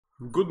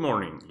Good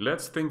morning.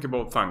 Let's think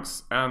about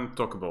thunks and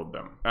talk about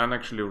them, and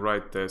actually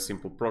write a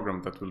simple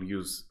program that will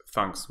use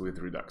thunks with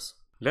Redux.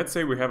 Let's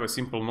say we have a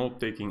simple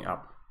note-taking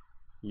app.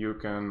 You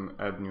can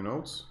add new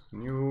nodes,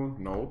 new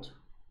node,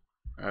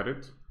 add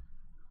it,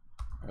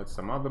 add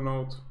some other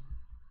node,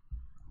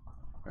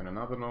 and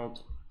another node.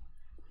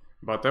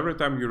 But every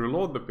time you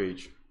reload the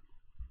page,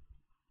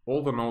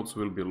 all the nodes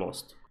will be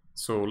lost.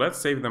 So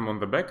let's save them on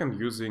the backend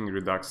using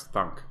Redux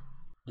Thunk.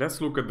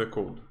 Let's look at the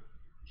code.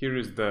 Here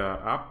is the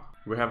app.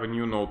 We have a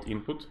new node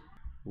input,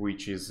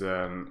 which is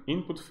an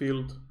input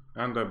field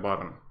and a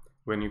button.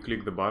 When you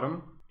click the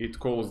button, it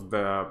calls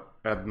the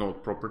add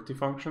node property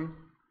function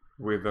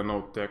with the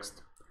node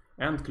text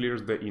and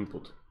clears the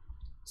input,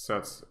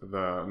 sets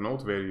the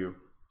node value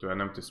to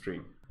an empty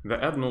string.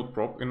 The add node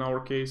prop in our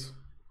case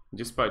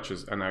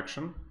dispatches an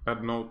action,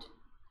 add node,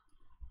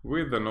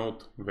 with the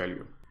node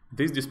value.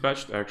 This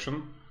dispatched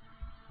action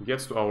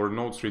gets to our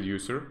nodes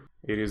reducer.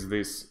 It is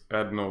this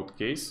add node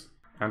case,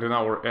 and in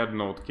our add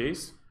node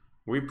case,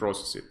 we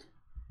process it.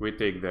 We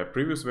take the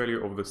previous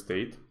value of the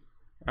state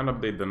and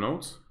update the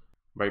nodes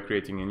by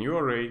creating a new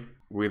array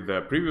with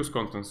the previous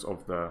contents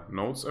of the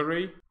nodes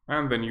array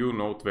and the new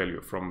node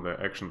value from the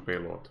action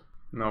payload.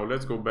 Now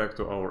let's go back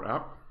to our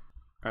app,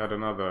 add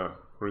another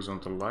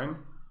horizontal line,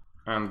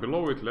 and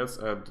below it let's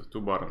add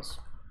two buttons,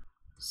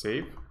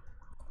 save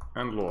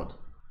and load.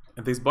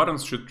 And these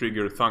buttons should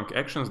trigger Thunk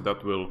actions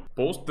that will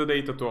post the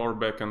data to our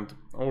backend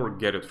or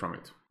get it from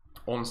it.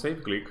 On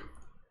save click,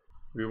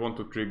 we want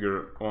to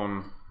trigger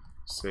on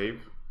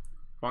save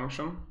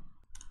function,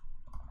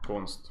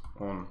 const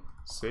on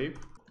save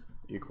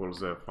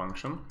equals a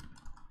function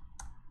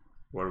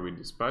where we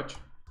dispatch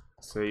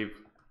save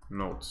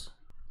nodes.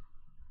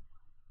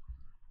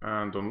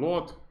 And on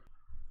load,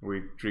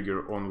 we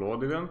trigger on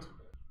load event.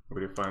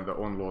 We define the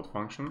on load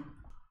function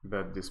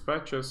that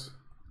dispatches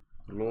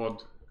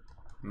load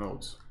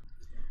nodes.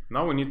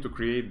 Now we need to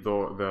create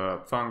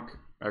the Thunk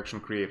action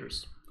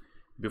creators.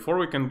 Before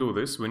we can do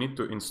this, we need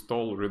to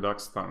install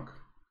Redux Thunk.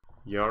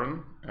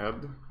 Yarn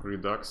add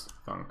Redux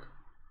Thunk.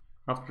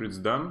 After it's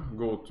done,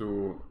 go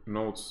to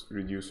nodes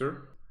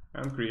reducer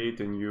and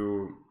create a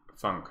new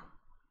Thunk.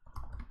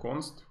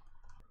 Const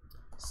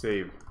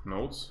save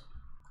nodes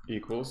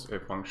equals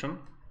a function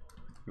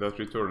that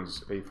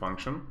returns a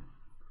function.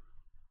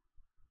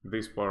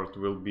 This part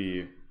will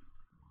be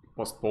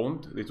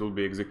postponed. It will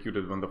be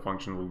executed when the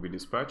function will be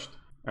dispatched.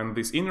 And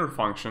this inner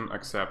function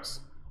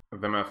accepts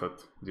the method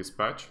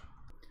dispatch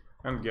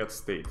and get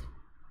state.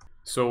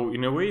 So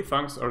in a way,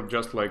 thunks are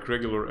just like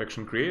regular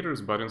action creators,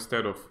 but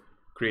instead of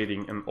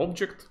creating an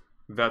object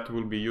that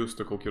will be used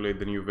to calculate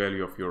the new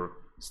value of your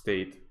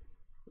state,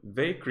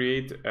 they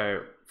create a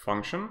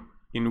function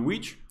in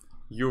which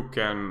you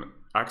can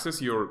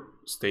access your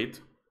state,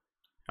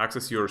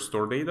 access your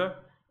store data,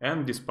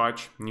 and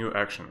dispatch new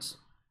actions.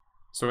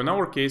 So in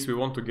our case, we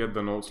want to get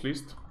the nodes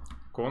list.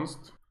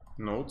 Const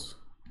nodes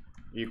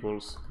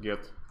equals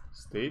get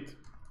state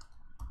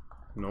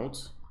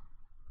nodes.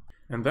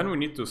 And then we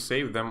need to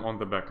save them on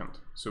the backend.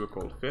 So we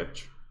call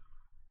fetch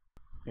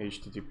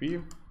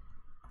http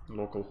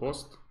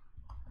localhost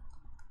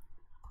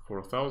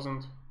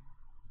 4000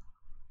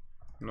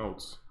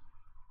 nodes.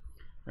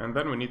 And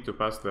then we need to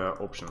pass the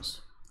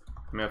options.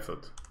 Method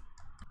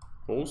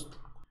post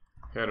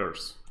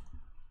headers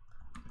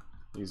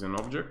is an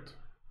object,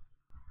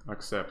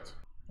 accept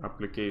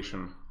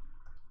application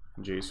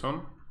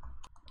JSON,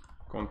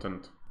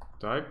 content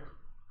type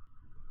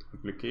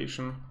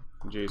application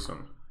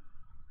JSON,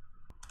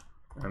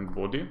 and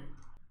body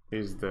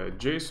is the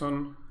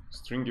JSON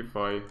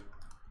stringify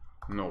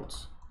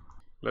nodes.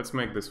 Let's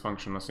make this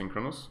function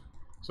asynchronous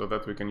so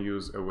that we can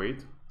use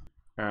await.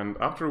 And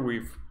after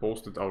we've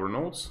posted our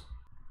nodes,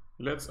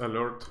 let's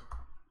alert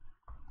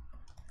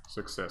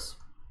success.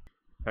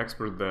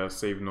 Export the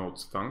save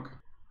nodes thunk.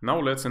 Now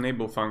let's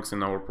enable thunks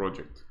in our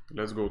project.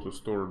 Let's go to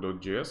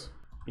store.js,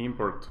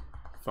 import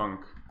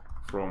thunk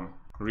from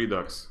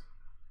Redux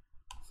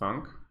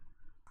Thunk,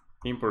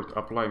 import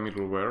apply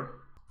middleware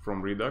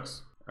from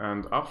Redux,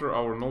 and after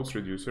our nodes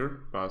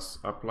reducer, pass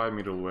apply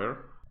middleware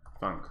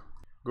thunk.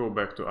 Go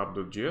back to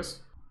app.js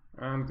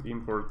and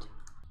import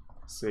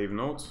save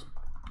nodes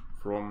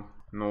from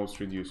nodes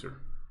reducer.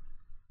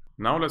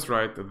 Now let's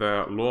write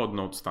the load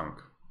nodes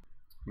thunk.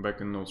 Back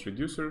in nodes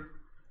reducer,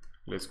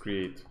 let's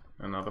create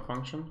another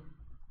function,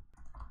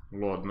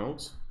 load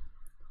nodes.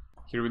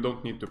 Here we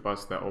don't need to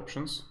pass the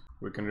options.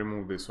 We can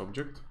remove this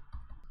object.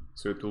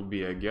 So it will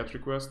be a get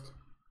request.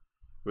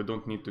 We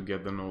don't need to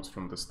get the nodes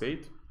from the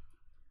state.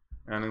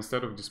 And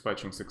instead of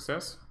dispatching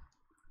success,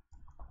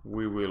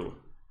 we will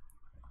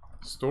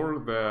store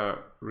the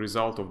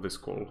result of this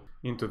call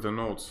into the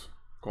nodes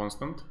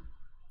constant.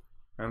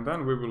 And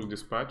then we will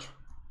dispatch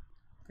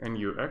a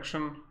new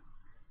action.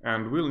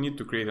 And we'll need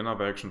to create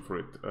another action for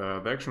it.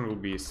 The action will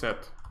be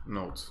set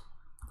nodes.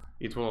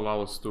 It will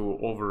allow us to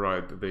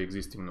override the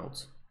existing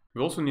nodes.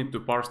 We also need to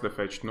parse the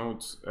fetched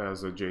nodes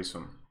as a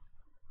JSON.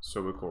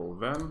 So we call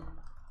then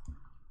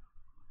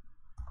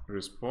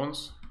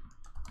response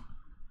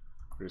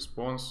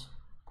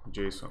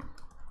JSON.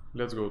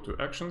 Let's go to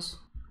actions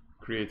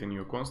create a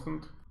new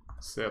constant,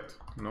 set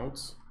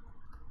nodes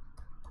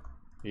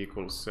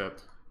equals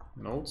set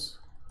nodes.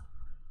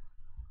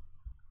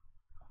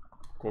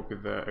 Copy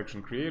the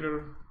action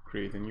creator,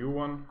 create a new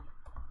one,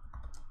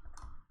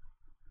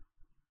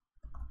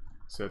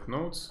 set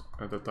nodes,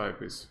 and the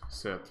type is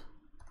set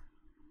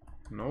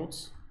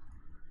nodes.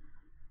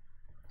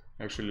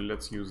 Actually,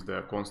 let's use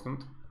the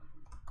constant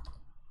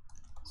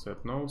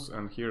set nodes,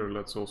 and here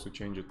let's also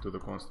change it to the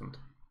constant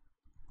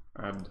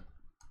add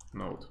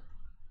node.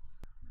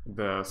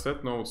 The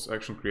set nodes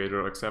action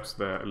creator accepts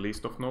the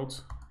list of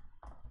nodes,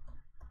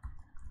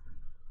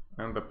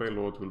 and the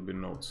payload will be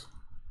nodes.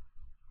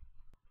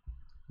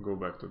 Go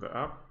back to the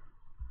app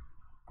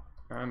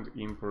and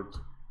import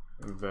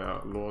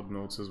the load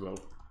nodes as well.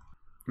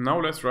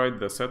 Now let's write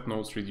the set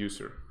nodes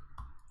reducer.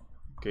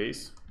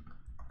 Case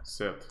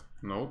set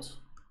nodes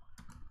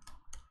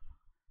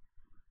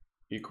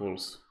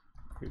equals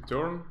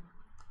return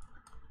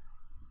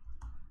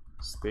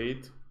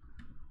state,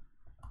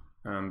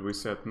 and we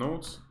set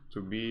nodes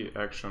to be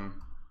action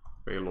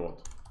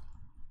payload.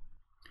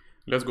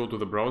 Let's go to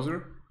the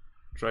browser,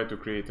 try to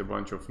create a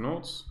bunch of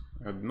nodes,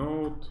 add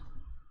node,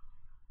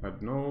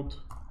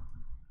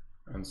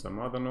 and some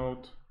other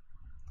node,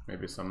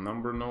 maybe some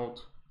number node,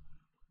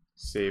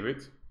 save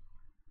it.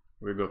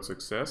 We got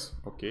success.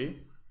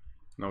 Okay,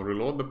 now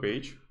reload the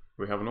page.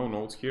 We have no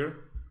nodes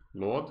here,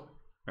 load,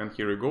 and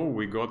here we go,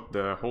 we got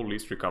the whole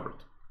list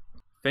recovered.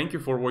 Thank you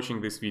for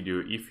watching this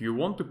video. If you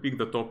want to pick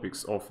the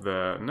topics of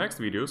the next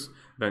videos,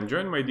 then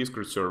join my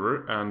Discord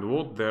server and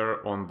vote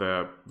there on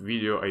the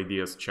Video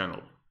Ideas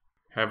channel.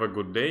 Have a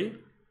good day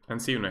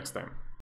and see you next time.